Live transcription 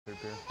Beer.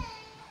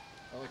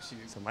 Alex, you.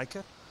 Is it my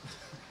kid?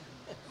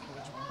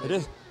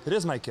 It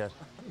is my kid.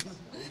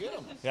 We'll get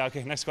him. Yeah,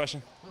 okay, next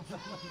question.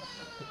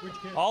 Which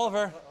kid?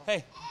 Oliver,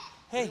 hey.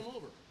 Bring him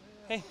over.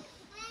 Hey.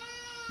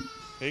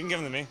 You can give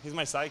him to me. He's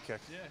my sidekick.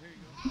 Yeah, here you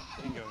go.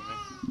 You can give him to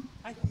me.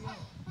 Hi.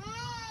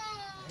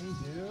 Hey,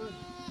 dude.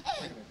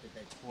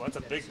 Well, that's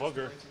a big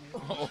booger.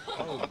 Oh,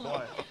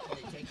 boy. Can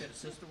they take that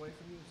assist away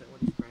from you? Is that what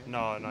he's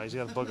trying? No, he's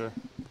got a booger.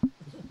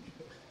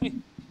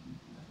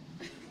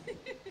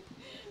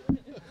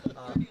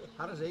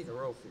 How does 8 in a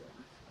row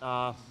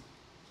feel?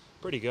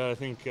 Pretty good. I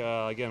think,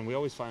 again, we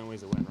always find ways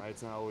to win, right?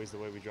 It's not always the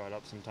way we draw it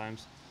up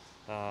sometimes.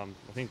 I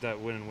think that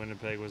win in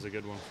Winnipeg was a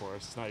good one for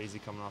us. It's not easy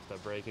coming off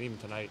that break. And even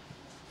tonight,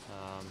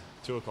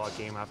 2 o'clock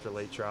game after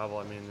late travel,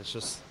 I mean, it's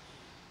just,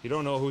 you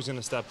don't know who's going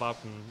to step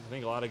up. And I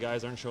think a lot of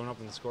guys aren't showing up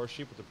in the score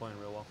sheet, but they're playing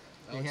real well.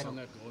 Alex, on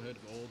that go-ahead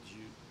goal, did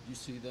you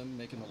see them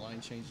making the line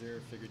change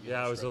there? Figured you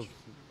Yeah, had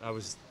there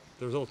was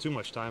a little too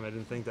much time. I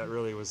didn't think that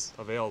really was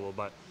available,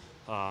 but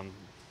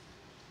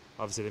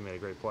obviously they made a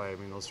great play. I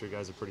mean, those 3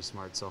 guys are pretty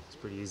smart, so it's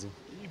pretty easy.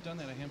 You've done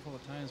that a handful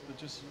of times, but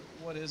just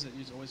what is it?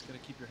 You just always got to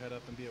keep your head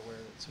up and be aware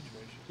of that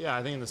situation. Yeah,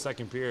 I think in the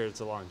second period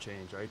it's a long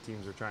change, right?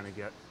 Teams are trying to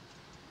get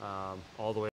all the way